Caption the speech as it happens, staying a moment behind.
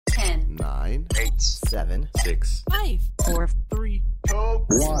9, 8, 7, 6, 5, 4, 3, 2,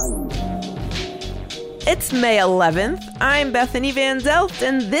 1. It's May 11th. I'm Bethany Van Delft,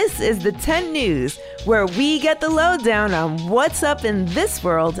 and this is the 10 News, where we get the lowdown on what's up in this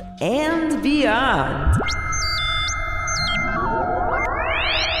world and beyond.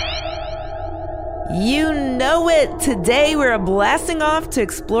 You know it! Today we're blasting off to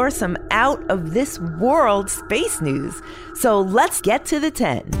explore some out-of-this-world space news. So let's get to the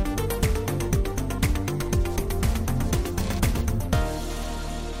 10.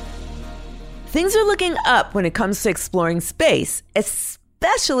 Things are looking up when it comes to exploring space,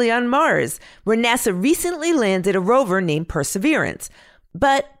 especially on Mars, where NASA recently landed a rover named Perseverance.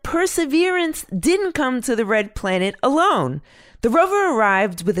 But Perseverance didn't come to the red planet alone. The rover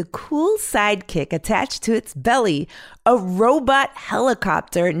arrived with a cool sidekick attached to its belly, a robot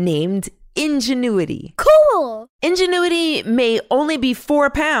helicopter named Ingenuity. Cool! Ingenuity may only be 4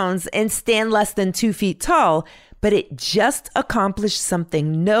 pounds and stand less than 2 feet tall, but it just accomplished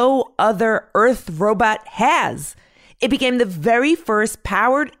something no other Earth robot has. It became the very first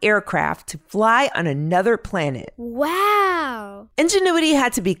powered aircraft to fly on another planet. Wow! Ingenuity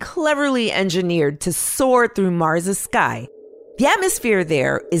had to be cleverly engineered to soar through Mars' sky. The atmosphere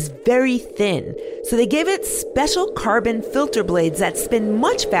there is very thin, so they gave it special carbon filter blades that spin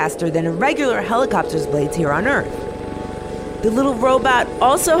much faster than a regular helicopter's blades here on Earth. The little robot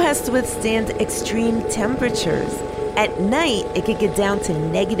also has to withstand extreme temperatures. At night, it could get down to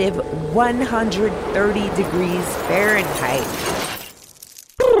negative 130 degrees Fahrenheit.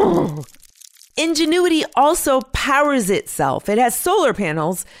 Ingenuity also powers itself. It has solar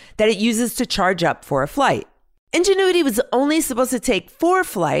panels that it uses to charge up for a flight. Ingenuity was only supposed to take 4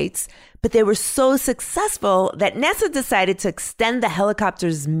 flights, but they were so successful that NASA decided to extend the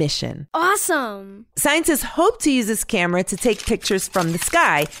helicopter's mission. Awesome! Scientists hope to use this camera to take pictures from the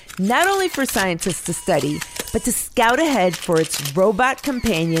sky, not only for scientists to study, but to scout ahead for its robot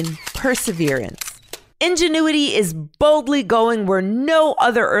companion, Perseverance. Ingenuity is boldly going where no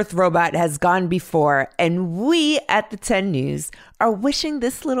other Earth robot has gone before, and we at the 10 News are wishing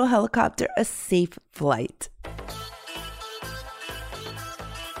this little helicopter a safe flight.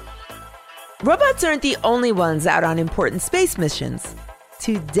 Robots aren't the only ones out on important space missions.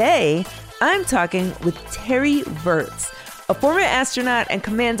 Today, I'm talking with Terry Virts, a former astronaut and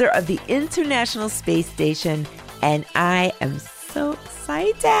commander of the International Space Station, and I am so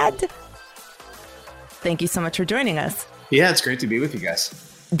excited. Thank you so much for joining us. Yeah, it's great to be with you guys.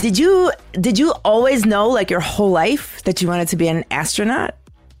 Did you always know, like your whole life, that you wanted to be an astronaut?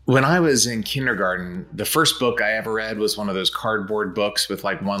 When I was in kindergarten, the first book I ever read was one of those cardboard books with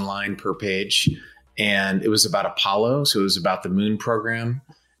like 1 line per page. And it was about Apollo. So it was about the moon program.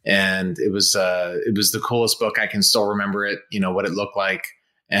 And it was the coolest book. I can still remember it, what it looked like.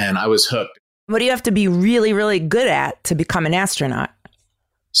 And I was hooked. What do you have to be really, really good at to become an astronaut?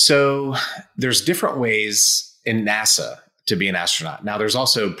 So there's different ways in NASA to be an astronaut. Now, there's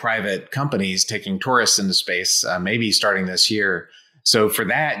also private companies taking tourists into space, maybe starting this year. So for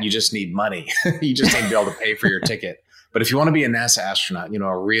that, you just need money. You just need to be able to pay for your ticket. But if you want to be a NASA astronaut,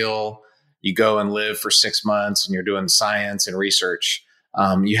 you go and live for 6 months and you're doing science and research,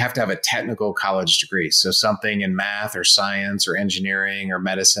 you have to have a technical college degree. So something in math or science or engineering or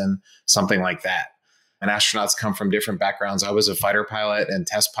medicine, something like that. And astronauts come from different backgrounds. I was a fighter pilot and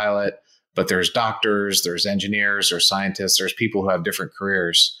test pilot, but there's doctors, there's engineers, there's scientists, there's people who have different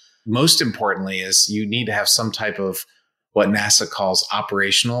careers. Most importantly is you need to have some type of what NASA calls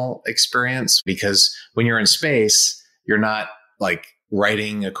operational experience, because when you're in space, you're not like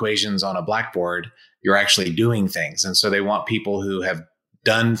writing equations on a blackboard, you're actually doing things. And so they want people who have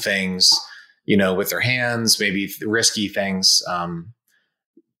done things, with their hands, maybe risky things,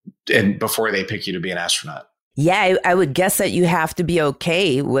 and before they pick you to be an astronaut. Yeah, I would guess that you have to be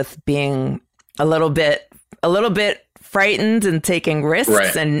okay with being a little bit frightened and taking risks,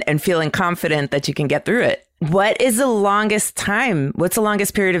 right, and feeling confident that you can get through it. What's the longest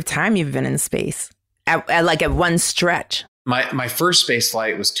period of time you've been in space at one stretch? My first space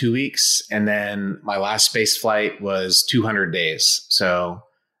flight was 2 weeks. And then my last space flight was 200 days. So,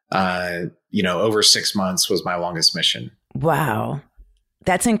 over 6 months was my longest mission. Wow.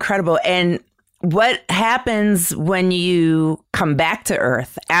 That's incredible. And what happens when you come back to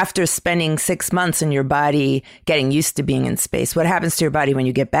Earth after spending 6 months in your body getting used to being in space? What happens to your body when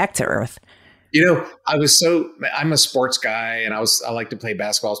you get back to Earth? I'm a sports guy and I like to play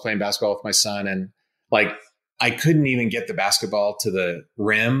basketball. I was playing basketball with my son and I couldn't even get the basketball to the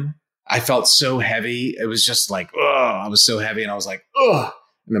rim. I felt so heavy. It was just like, I was so heavy and I was like, and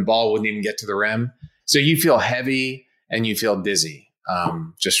the ball wouldn't even get to the rim. So you feel heavy and you feel dizzy.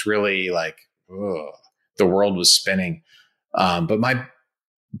 Just really like, ugh, the world was spinning. But my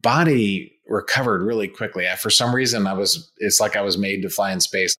body recovered really quickly. For some reason, it's like I was made to fly in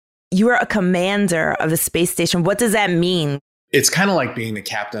space. You are a commander of the space station. What does that mean? It's kind of like being the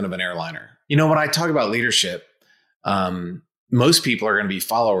captain of an airliner. When I talk about leadership, most people are going to be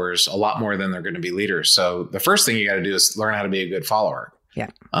followers a lot more than they're going to be leaders. So the first thing you got to do is learn how to be a good follower. Yeah.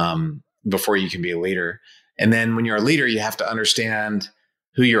 Before you can be a leader. And then when you're a leader, you have to understand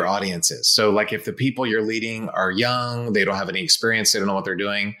who your audience is. So like if the people you're leading are young, they don't have any experience, they don't know what they're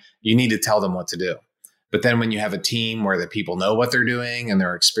doing, you need to tell them what to do. But then when you have a team where the people know what they're doing and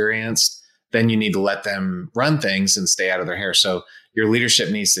they're experienced, then you need to let them run things and stay out of their hair. So your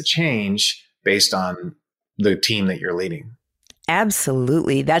leadership needs to change based on the team that you're leading.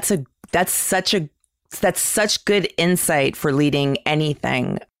 Absolutely. That's such good insight for leading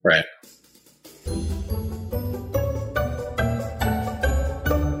anything. Right.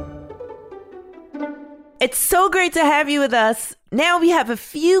 It's so great to have you with us. Now we have a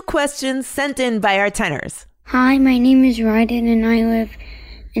few questions sent in by our tenors. Hi, my name is Ryden and I live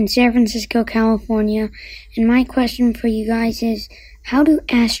in San Francisco, California. And my question for you guys is, how do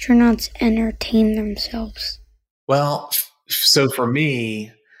astronauts entertain themselves? Well, so for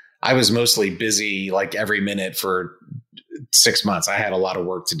me, I was mostly busy like every minute for 6 months. I had a lot of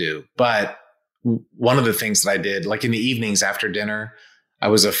work to do. But one of the things that I did, like in the evenings after dinner, I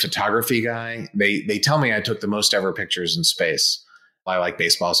was a photography guy. They tell me I took the most ever pictures in space. I like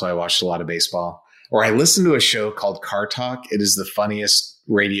baseball, so I watched a lot of baseball. Or I listened to a show called Car Talk. It is the funniest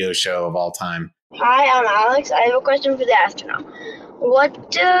radio show of all time. Hi, I'm Alex. I have a question for the astronaut.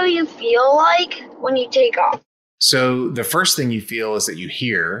 What do you feel like when you take off? So the first thing you feel is that you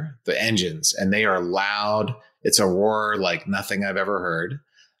hear the engines, and they are loud. It's a roar like nothing I've ever heard.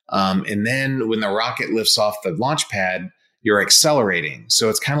 And then when the rocket lifts off the launch pad, you're accelerating. So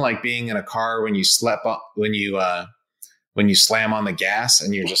it's kind of like being in a car when you slam on the gas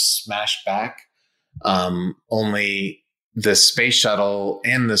and you're just smashed back. Only the space shuttle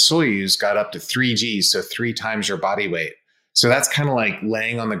and the Soyuz got up to 3 Gs, so 3 times your body weight. So that's kind of like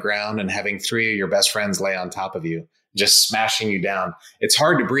laying on the ground and having 3 of your best friends lay on top of you, just smashing you down. It's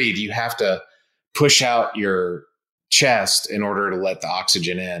hard to breathe. You have to push out your chest in order to let the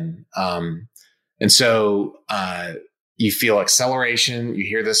oxygen in. And so you feel acceleration, you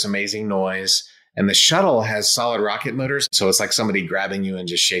hear this amazing noise, and the shuttle has solid rocket motors. So it's like somebody grabbing you and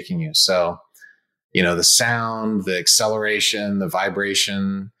just shaking you. So, the sound, the acceleration, the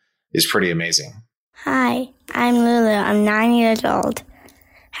vibration is pretty amazing. Hi, I'm Lulu. I'm 9 years old.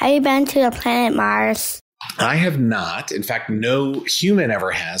 Have you been to the planet Mars? I have not. In fact, no human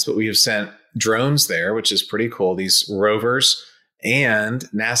ever has, but we have sent drones there, which is pretty cool. These rovers, and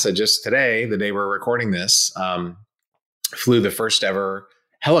NASA just today, the day we're recording this, flew the first ever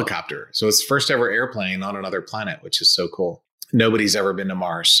helicopter. So it's the first ever airplane on another planet, which is so cool. Nobody's ever been to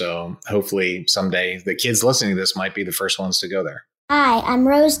Mars. So hopefully someday the kids listening to this might be the first ones to go there. Hi, I'm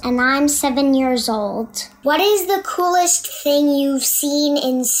Rose and I'm 7 years old. What is the coolest thing you've seen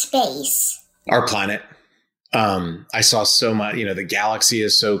in space? Our planet. I saw so much, the galaxy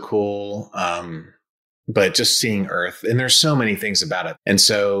is so cool. But just seeing Earth, and there's so many things about it. And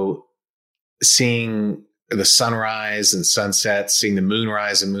so seeing the sunrise and sunsets, seeing the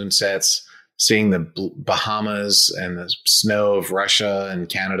moonrise and moonsets, seeing the Bahamas and the snow of Russia and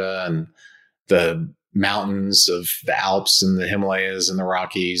Canada and the mountains of the Alps and the Himalayas and the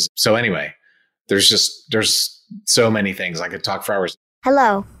Rockies. So anyway, there's so many things. I could talk for hours.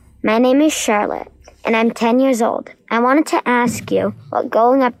 Hello, my name is Charlotte, and I'm 10 years old. I wanted to ask you what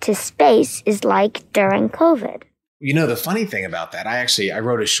going up to space is like during COVID. The funny thing about that, I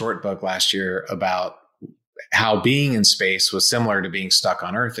wrote a short book last year about how being in space was similar to being stuck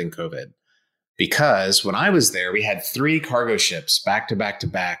on Earth in COVID. Because when I was there, we had 3 cargo ships back to back to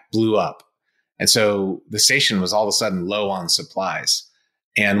back blew up. And so the station was all of a sudden low on supplies.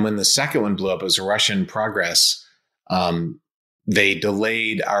 And when the second one blew up, it was a Russian Progress. They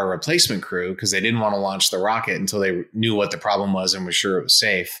delayed our replacement crew because they didn't want to launch the rocket until they knew what the problem was and were sure it was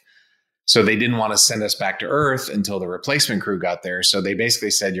safe. So they didn't want to send us back to Earth until the replacement crew got there. So they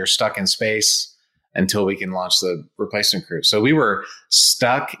basically said, you're stuck in space until we can launch the replacement crew. So we were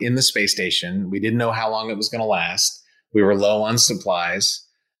stuck in the space station. We didn't know how long it was going to last. We were low on supplies.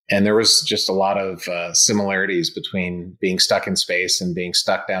 And there was just a lot of similarities between being stuck in space and being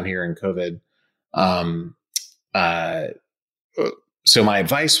stuck down here in COVID. So my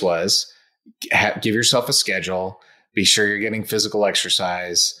advice was give yourself a schedule, be sure you're getting physical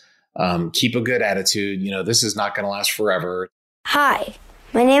exercise, keep a good attitude. This is not going to last forever. Hi,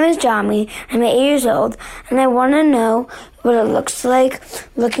 My name is Jami. I'm 8 years old, and I want to know what it looks like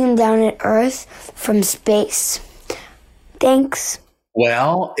looking down at Earth from space. Thanks.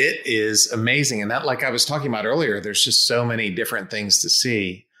 Well, it is amazing. And that, like I was talking about earlier, there's just so many different things to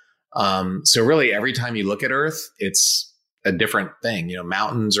see. So really, every time you look at Earth, it's a different thing, you know,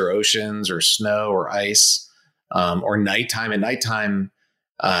 mountains or oceans or snow or ice, or nighttime. At nighttime,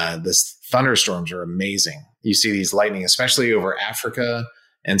 the thunderstorms are amazing. You see these lightning, especially over Africa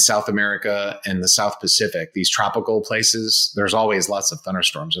and South America and the South Pacific, these tropical places. There's always lots of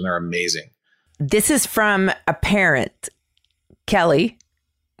thunderstorms, and they're amazing. This is from a parent. Kelly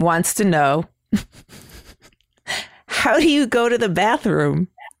wants to know, how do you go to the bathroom?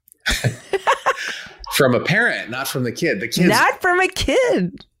 From a parent, not from the kid. The kid, not from a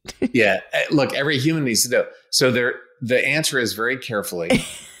kid. Yeah. Look, every human needs to know. So the answer is very carefully,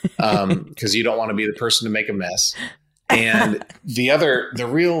 because you don't want to be the person to make a mess. And the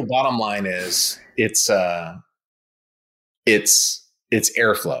real bottom line is it's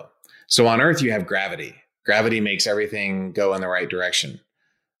airflow. So on Earth, you have gravity. Gravity makes everything go in the right direction.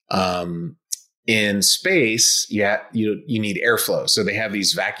 In space, you need airflow. So they have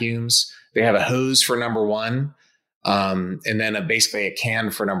these vacuums. They have a hose for number one, and then basically a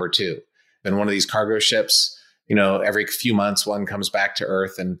can for number two. And one of these cargo ships, you know, every few months, one comes back to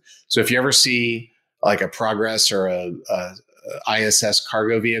Earth. And so if you ever see like a Progress or a ISS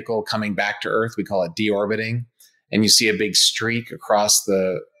cargo vehicle coming back to Earth, we call it deorbiting. And you see a big streak across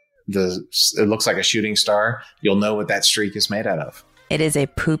it looks like a shooting star. You'll know what that streak is made out of. It is a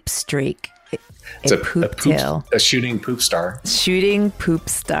poop streak. It's a poop tail. A shooting poop star. Shooting poop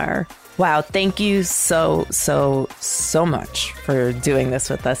star. Wow. Thank you so much for doing this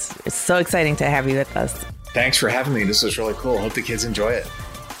with us. It's so exciting to have you with us. Thanks for having me. This was really cool. Hope the kids enjoy it.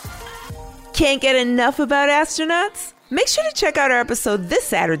 Can't get enough about astronauts? Make sure to check out our episode this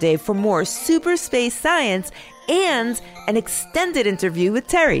Saturday for more super space science and an extended interview with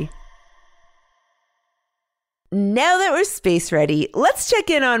Terry. Now that we're space ready, let's check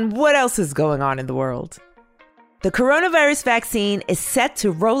in on what else is going on in the world. The coronavirus vaccine is set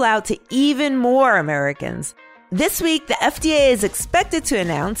to roll out to even more Americans. This week, the FDA is expected to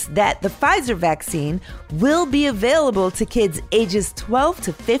announce that the Pfizer vaccine will be available to kids ages 12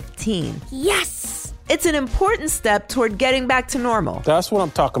 to 15. Yes! It's an important step toward getting back to normal. That's what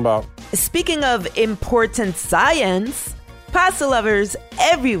I'm talking about. Speaking of important science, pasta lovers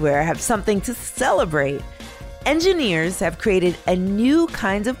everywhere have something to celebrate. Engineers have created a new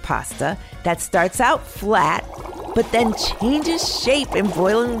kind of pasta that starts out flat, but then changes shape in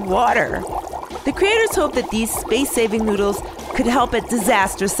boiling water. The creators hope that these space-saving noodles could help at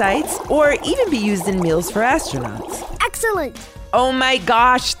disaster sites or even be used in meals for astronauts. Excellent! Oh my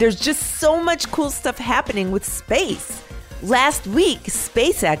gosh, there's just so much cool stuff happening with space. Last week,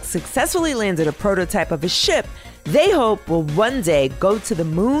 SpaceX successfully landed a prototype of a ship they hope will one day go to the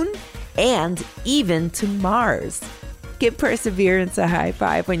moon and even to Mars. Give Perseverance a high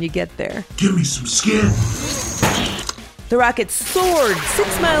five when you get there. Give me some skin. The rocket soared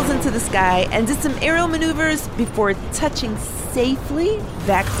 6 miles into the sky and did some aerial maneuvers before touching safely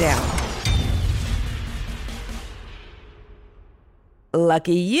back down.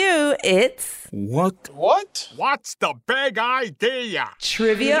 Lucky you, it's... What? What's the big idea?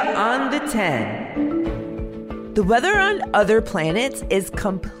 Trivia on the 10. The weather on other planets is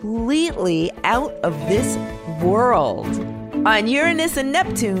completely out of this world. On Uranus and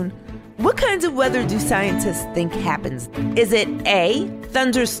Neptune, what kinds of weather do scientists think happens? Is it A,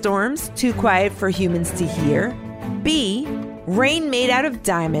 thunderstorms too quiet for humans to hear? B, rain made out of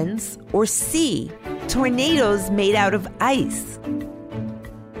diamonds? Or C, tornadoes made out of ice?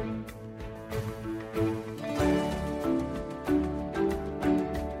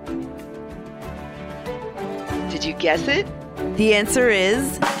 Did you guess it? The answer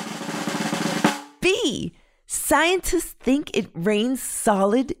is B. Scientists think it rains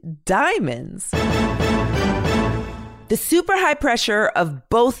solid diamonds. The super high pressure of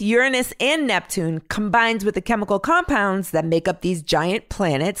both Uranus and Neptune, combined with the chemical compounds that make up these giant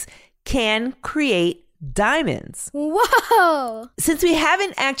planets, can create diamonds. Whoa! Since we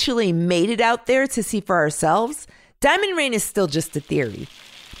haven't actually made it out there to see for ourselves, diamond rain is still just a theory.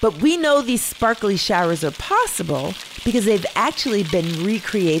 But we know these sparkly showers are possible because they've actually been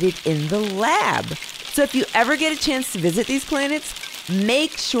recreated in the lab. So if you ever get a chance to visit these planets,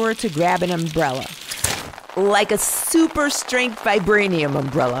 make sure to grab an umbrella. Like a super strength vibranium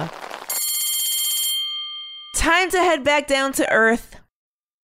umbrella. Time to head back down to Earth.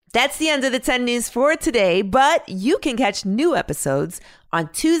 That's the end of the 10 News for today, but you can catch new episodes on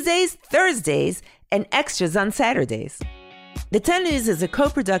Tuesdays, Thursdays, and extras on Saturdays. The 10 News is a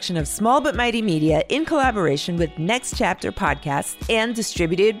co-production of Small But Mighty Media in collaboration with Next Chapter Podcasts and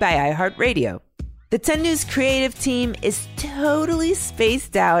distributed by iHeartRadio. The 10 News creative team is totally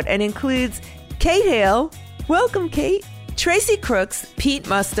spaced out and includes Kate Hale. Welcome, Kate. Tracy Crooks, Pete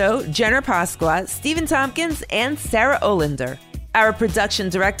Musto, Jenner Pasqua, Stephen Tompkins, and Sarah Olander. Our production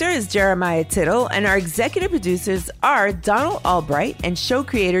director is Jeremiah Tittle, and our executive producers are Donald Albright and show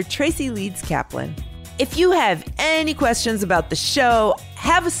creator Tracy Leeds Kaplan. If you have any questions about the show,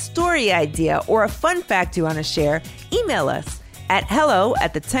 have a story idea, or a fun fact you want to share, email us at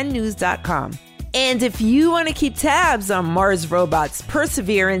hello@the10news.com. And if you want to keep tabs on Mars robots'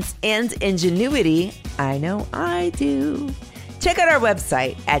 perseverance and ingenuity, I know I do. Check out our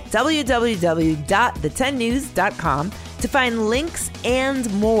website at www.the10news.com to find links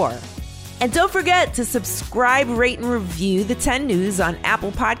and more. And don't forget to subscribe, rate, and review The 10 News on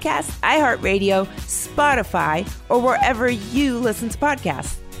Apple Podcasts, iHeartRadio, Spotify, or wherever you listen to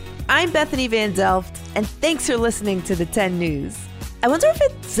podcasts. I'm Bethany Van Delft, and thanks for listening to The 10 News. I wonder if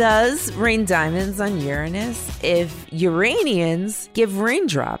it does rain diamonds on Uranus if Uranians give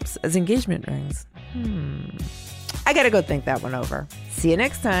raindrops as engagement rings. I gotta go think that one over. See you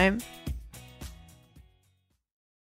next time.